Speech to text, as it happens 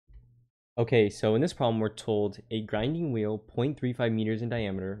Okay, so in this problem, we're told a grinding wheel 0.35 meters in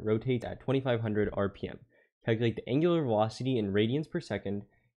diameter rotates at 2500 RPM. Calculate the angular velocity in radians per second,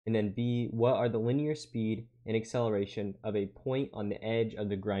 and then B, what are the linear speed and acceleration of a point on the edge of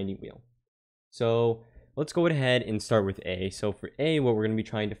the grinding wheel? So let's go ahead and start with A. So for A, what we're going to be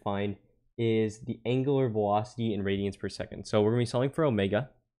trying to find is the angular velocity in radians per second. So we're going to be solving for omega.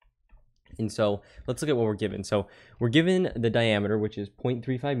 And so let's look at what we're given. So we're given the diameter, which is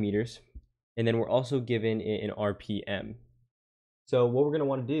 0.35 meters. And then we're also given it in RPM. So what we're going to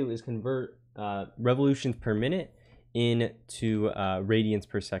want to do is convert revolutions per minute into radians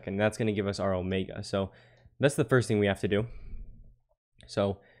per second. That's going to give us our omega. So that's the first thing we have to do.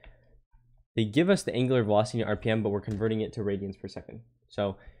 So they give us the angular velocity in RPM, but we're converting it to radians per second.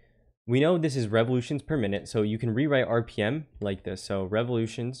 So we know this is revolutions per minute. So you can rewrite RPM like this. So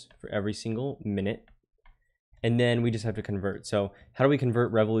revolutions for every single minute. And then we just have to convert. So how do we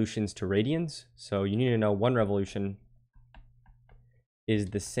convert revolutions to radians? So you need to know 1 revolution is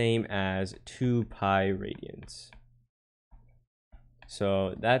the same as 2 pi radians.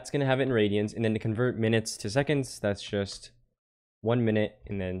 So that's going to have it in radians. And then to convert minutes to seconds, that's just 1 minute.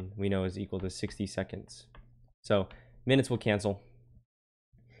 And then we know is equal to 60 seconds. So minutes will cancel.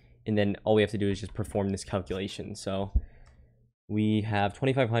 And then all we have to do is just perform this calculation. So we have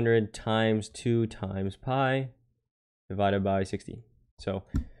 2500 times 2 times pi divided by 60. So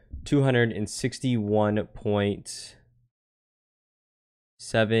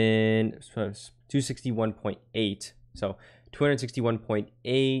 261.8. So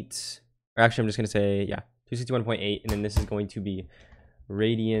 261.8, or actually I'm just going to say, yeah, 261.8, and then this is going to be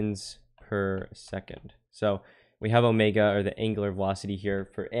radians per second. So we have omega, or the angular velocity here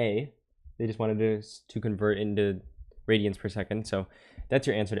for A. They just wanted us to convert into radians per second. So that's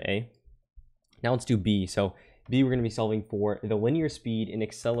your answer to A. Now let's do B. So B, we're going to be solving for the linear speed and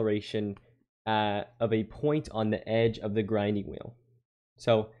acceleration of a point on the edge of the grinding wheel.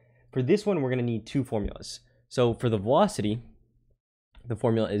 So for this one, we're going to need 2 formulas. So for the velocity, the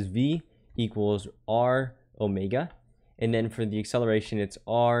formula is V equals R omega. And then for the acceleration, it's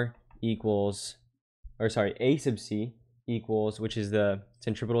A sub C equals, which is the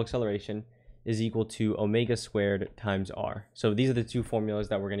centripetal acceleration, is equal to omega squared times R. So these are the 2 formulas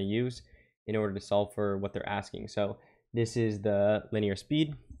that we're going to use in order to solve for what they're asking. So this is the linear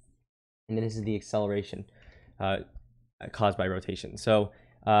speed, and then this is the acceleration caused by rotation. So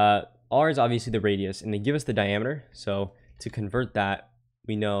R is obviously the radius, and they give us the diameter. So to convert that,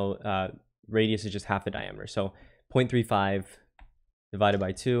 we know radius is just half the diameter. So 0.35 divided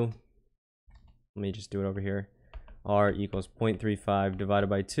by 2. Let me just do it over here. R equals 0.35 divided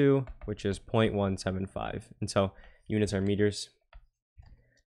by 2, which is 0.175. And so units are meters.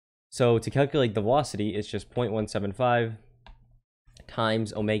 So to calculate the velocity, it's just 0.175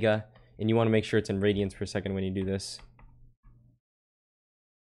 times omega. And you want to make sure it's in radians per second when you do this.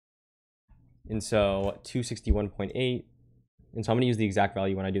 And so 261.8. And so I'm going to use the exact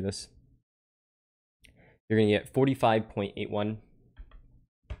value when I do this. You're going to get 45.81.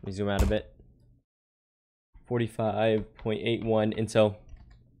 Let me zoom out a bit. 45.81. And so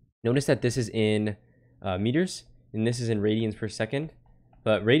notice that this is in meters, and this is in radians per second.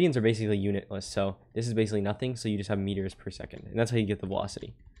 But radians are basically unitless, so this is basically nothing, so you just have meters per second. And that's how you get the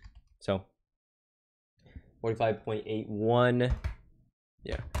velocity. So 45.81,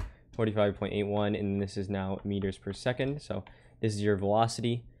 yeah, 45.81, and this is now meters per second. So this is your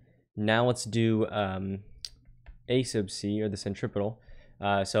velocity. Now let's do A sub C, or the centripetal.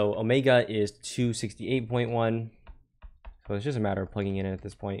 So omega is 268.1, so it's just a matter of plugging in at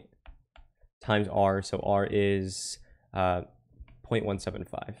this point, times R. So R is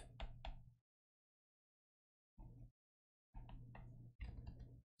 0.175.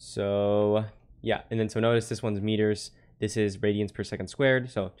 So yeah, and then so notice this one's meters, this is radians per second squared.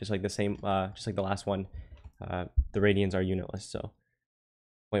 So just like the same, just like the last one, the radians are unitless. So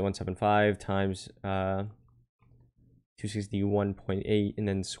 0.175 times 261.8, and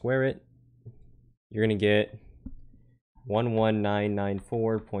then square it, you're gonna get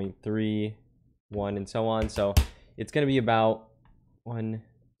 11994.31 and so on. So it's gonna be about 1,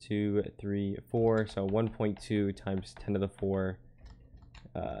 2, 3, 4. So 1.2 times 10 to the 4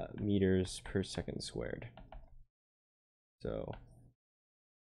 meters per second squared. So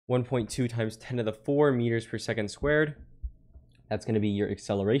 1.2 times 10 to the 4 meters per second squared. That's going to be your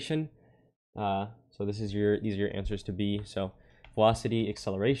acceleration. So this is these are your answers to B. So velocity,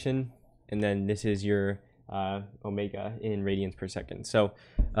 acceleration, and then this is your omega in radians per second. So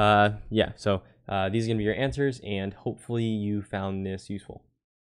yeah, so these are going to be your answers, and hopefully you found this useful.